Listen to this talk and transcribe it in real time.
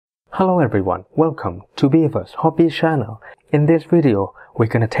Hello everyone, welcome to Beaver's Hobby channel. In this video, we're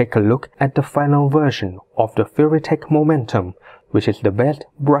gonna take a look at the final version of the Furitek Momentum, which is the best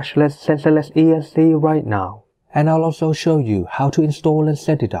brushless sensorless ESC right now. And I'll also show you how to install and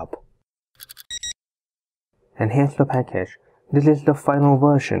set it up. And here's the package. This is the final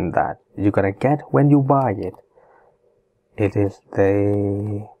version that you're gonna get when you buy it. It is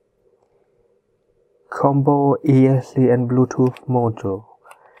the combo ESC and Bluetooth module.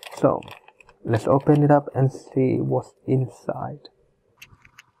 So, let's open it up and see what's inside.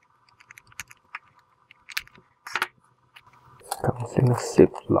 Comes in a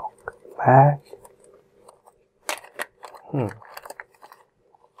Ziploc bag. Here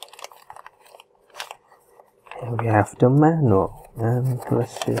we have the manual, and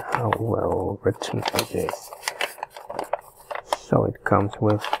let's see how well written it is. So it comes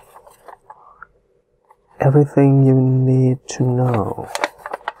with everything you need to know.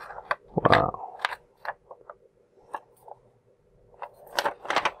 Wow.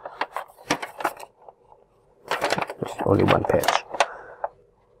 There's only one page.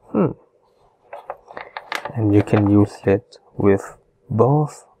 And you can use it with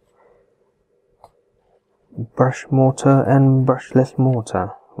both brush motor and brushless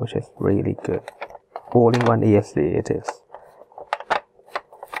motor, which is really good. All-in-one ESC it is.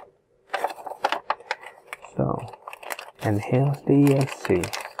 So, and here's the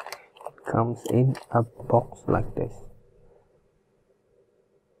ESC. Comes in a box like this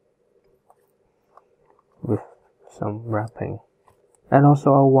with some wrapping, and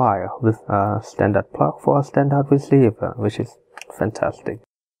also a wire with a standard plug for a standard receiver, which is fantastic.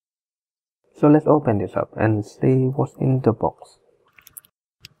 So let's open this up and see what's in the box.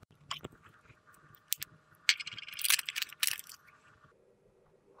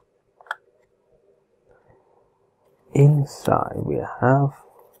 Inside we have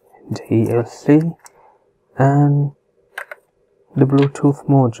the ESC and the Bluetooth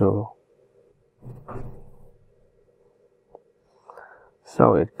module.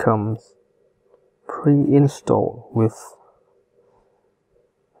 So it comes pre-installed with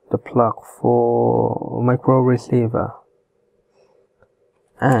the plug for micro receiver,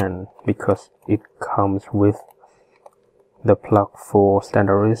 and because it comes with the plug for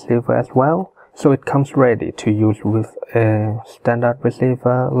standard receiver as well, so it comes ready to use with a standard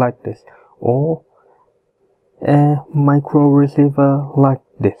receiver like this or a micro receiver like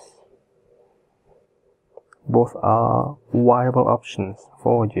this. Both are viable options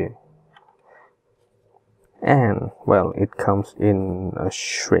for you. And well, it comes in a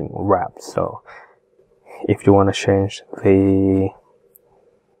shrink wrap, so if you want to change the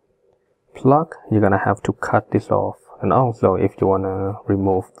plug, you're gonna have to cut this off. And also if you want to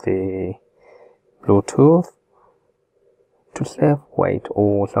remove the Bluetooth to save weight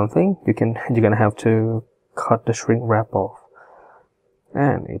or something, you're gonna have to cut the shrink wrap off.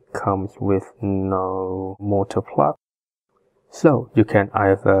 And it comes with no motor plug, so you can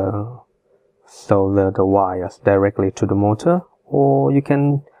either solder the wires directly to the motor, or you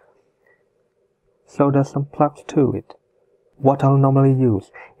can solder some plugs to it. What I'll normally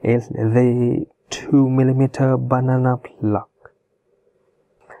use is the 2mm banana plug.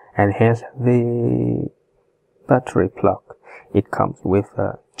 And here's the battery plug. It comes with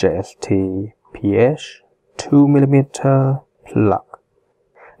a JST PH 2mm plug.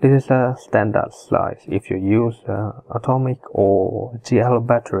 This is a standard size if you use atomic or GL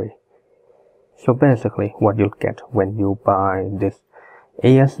battery. So basically what you'll get when you buy this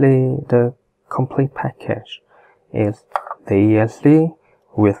ESC, the complete package, is the ESC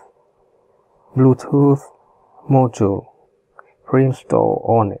with Bluetooth module pre-installed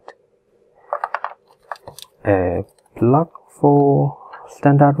on it, a plug for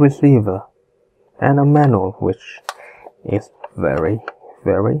standard receiver, and a manual which is very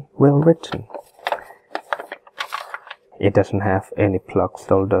well written. It doesn't have any plug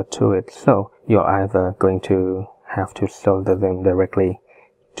solder to it, so you're either going to have to solder them directly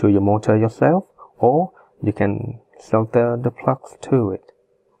to your motor yourself, or you can solder the plugs to it.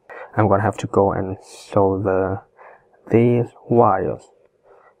 I'm gonna have to go and solder these wires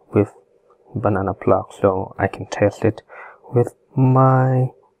with banana plug so I can test it with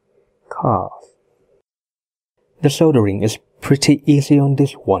my cars. The soldering is pretty easy on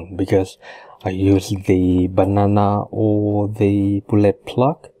this one because I use the banana or the bullet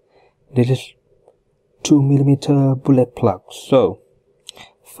plug. This is 2mm bullet plug. So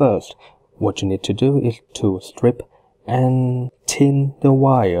first what you need to do is to strip and tin the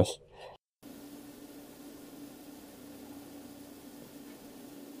wires.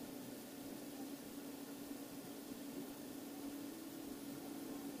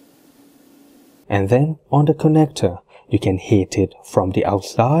 And then on the connector, you can heat it from the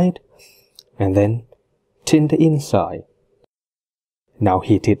outside and then thin the inside. Now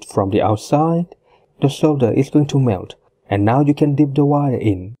heat it from the outside, the solder is going to melt, and now you can dip the wire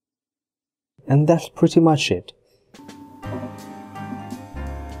in. And that's pretty much it.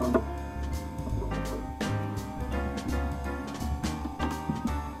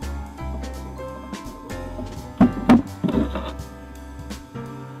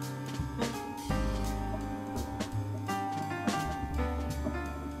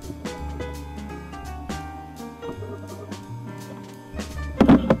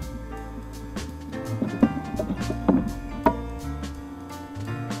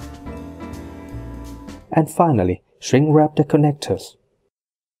 And finally, shrink wrap the connectors.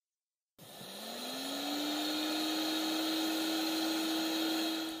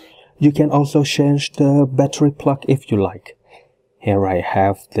 You can also change the battery plug if you like. Here I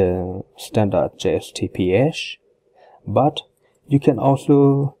have the standard JST-PH, but you can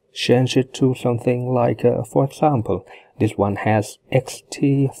also change it to something like, for example, this one has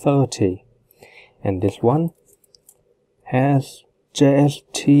XT30, and this one has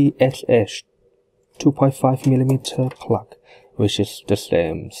JST-XH 2.5mm plug, which is the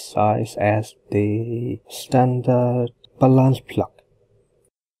same size as the standard balance plug.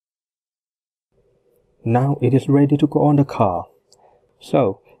 Now it is ready to go on the car.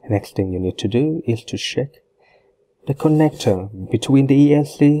 So, next thing you need to do is to check the connector between the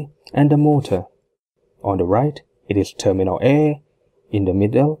ESC and the motor. On the right, it is terminal A, in the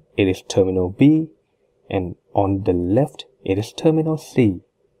middle, it is terminal B, and on the left, it is terminal C.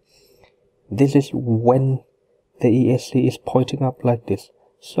 This is when the ESC is pointing up like this.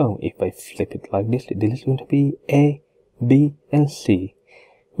 So if I flip it like this is going to be A, B and C,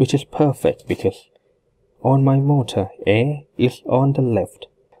 which is perfect because on my motor A is on the left.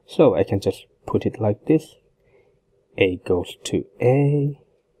 So I can just put it like this. A goes to A,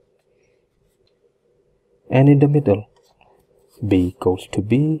 and in the middle B goes to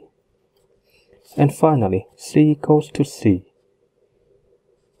B, and finally C goes to C.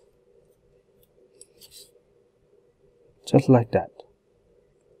 Just like that.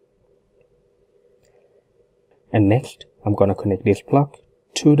 And next, I'm gonna connect this plug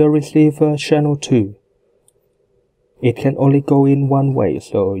to the receiver channel 2. It can only go in one way,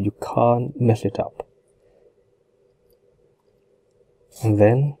 so you can't mess it up. And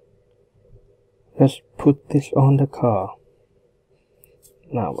then, let's put this on the car.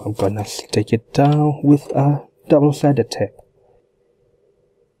 Now I'm gonna stick it down with a double-sided tape.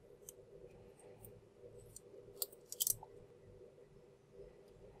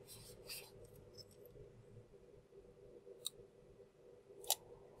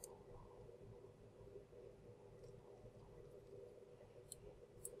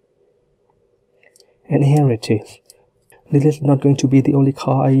 And here it is. This is not going to be the only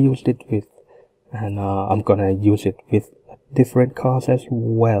car I used it with, and I'm gonna use it with different cars as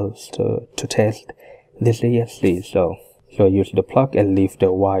well to test this ESC. So use the plug and leave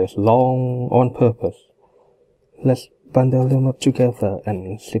the wires long on purpose. Let's bundle them up together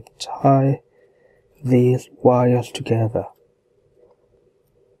and zip tie these wires together.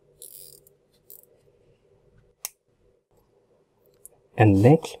 And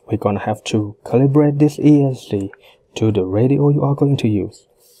next, we're gonna have to calibrate this ESC to the radio you are going to use.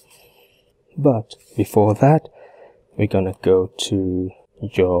 But before that, we're gonna go to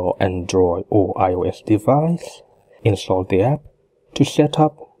your Android or iOS device, install the app to set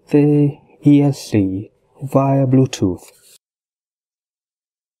up the ESC via Bluetooth.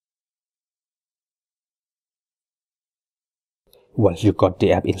 Once you got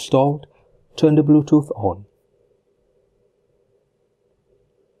the app installed, turn the Bluetooth on.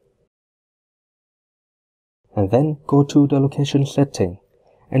 And then go to the location setting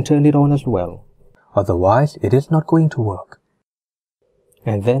and turn it on as well. Otherwise, it is not going to work.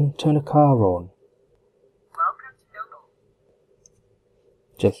 And then turn the car on. Welcome to Noble.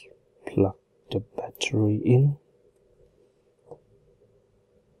 Just plug the battery in.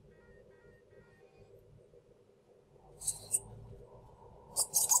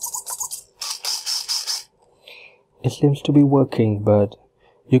 It seems to be working, but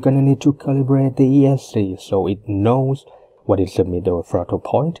you're gonna need to calibrate the ESC so it knows what is the middle throttle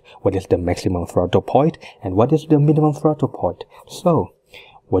point, what is the maximum throttle point, and what is the minimum throttle point. So,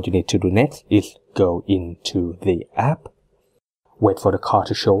 what you need to do next is go into the app, wait for the car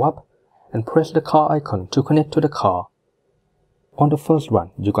to show up, and press the car icon to connect to the car. On the first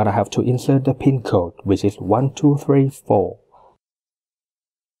run, you're gonna have to insert the pin code, which is 1234.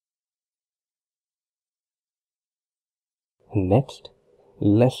 Next,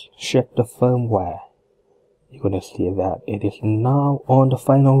 let's check the firmware. You're gonna see that it is now on the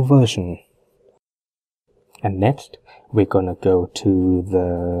final version. And next, we're gonna go to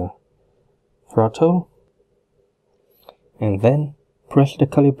the throttle and then press the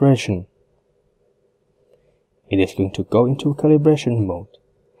calibration. It is going to go into calibration mode.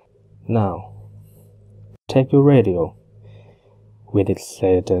 Now, take your radio. When it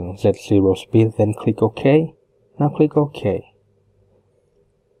said Z0 speed, then click OK. Now click OK.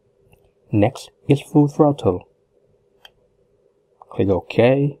 Next is full throttle. Click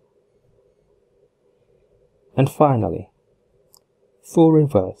OK. And finally, full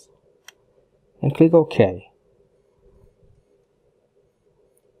reverse. And click OK.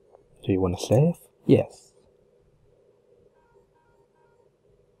 Do you want to save? Yes.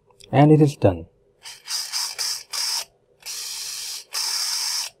 And it is done.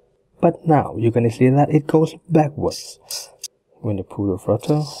 But now you're gonna see that it goes backwards. When you pull the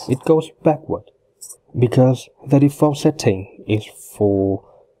throttle, it goes backward. Because the default setting is for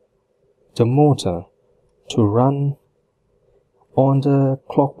the motor to run on the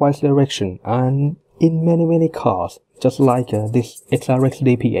clockwise direction, and in many cars, just like this XRX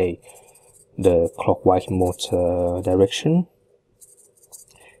DPA, the clockwise motor direction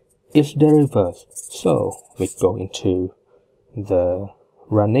is the reverse. So we go into the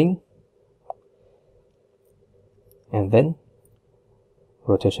running and then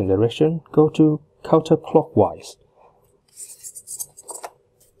rotation direction, go to counterclockwise.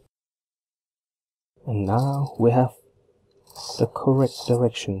 And now we have the correct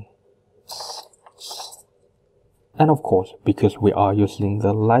direction. And of course, because we are using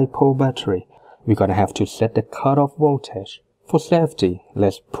the LiPo battery, we're gonna have to set the cutoff voltage. For safety,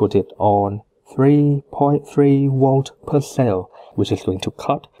 let's put it on 3.3 volt per cell, which is going to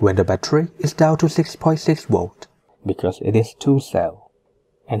cut when the battery is down to 6.6 volt, because it is 2 cell.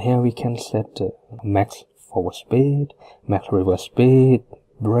 And here we can set the max forward speed, max reverse speed,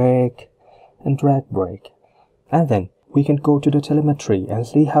 brake, and drag brake. And then we can go to the telemetry and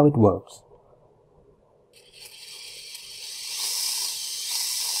see how it works.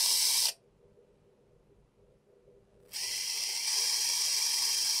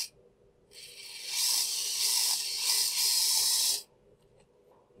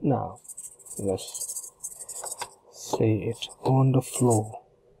 Now, let's see it on the floor.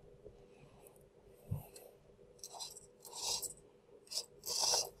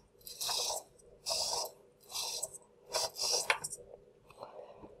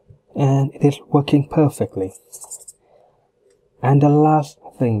 And it is working perfectly. And the last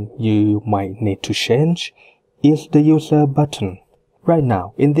thing you might need to change is the user button. Right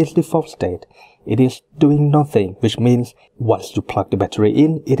now, in this default state, it is doing nothing, which means once you plug the battery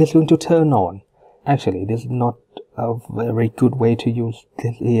in, it is going to turn on. Actually, it is not a very good way to use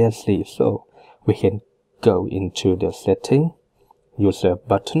this ESC, so we can go into the setting, user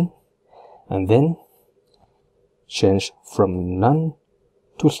button, and then change from none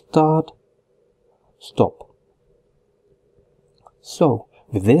to start, stop. So,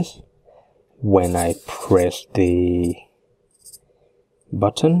 with this, when I press the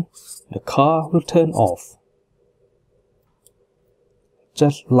button, the car will turn off.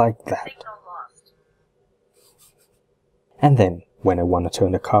 Just like that. Signal lost. And then, when I want to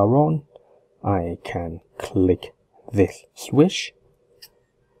turn the car on, I can click this switch,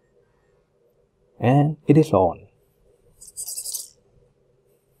 and it is on.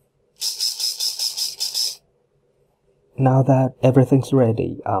 Now that everything's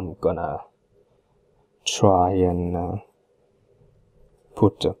ready, I'm gonna try and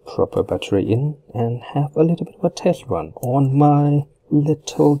put the proper battery in and have a little bit of a test run on my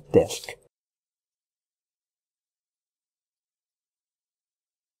little desk.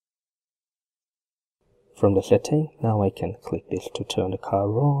 From the setting, now I can click this to turn the car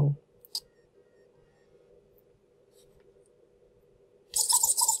on.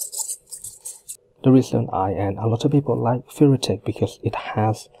 The reason I and a lot of people like Furitek because it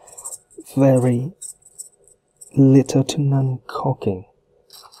has very little to none caulking.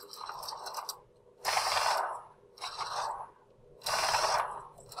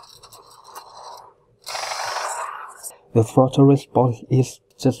 The throttle response is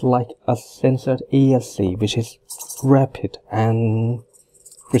just like a censored ESC, which is rapid and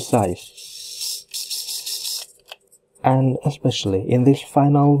precise. And especially in this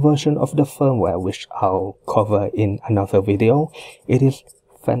final version of the firmware, which I'll cover in another video, it is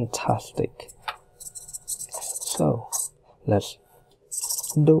fantastic. So, let's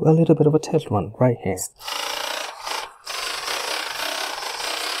do a little bit of a test run right here.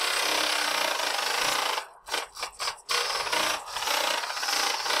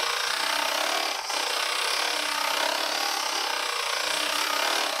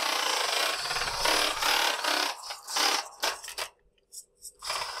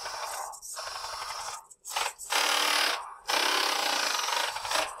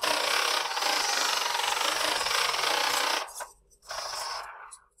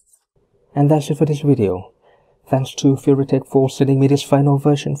 And that's it for this video. Thanks to Furitek for sending me this final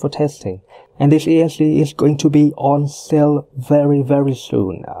version for testing. And this ESC is going to be on sale very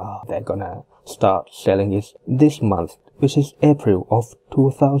soon. They're gonna start selling it this month, which is April of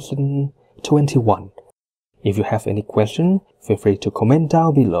 2021. If you have any question, feel free to comment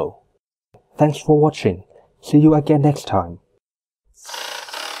down below. Thanks for watching. See you again next time.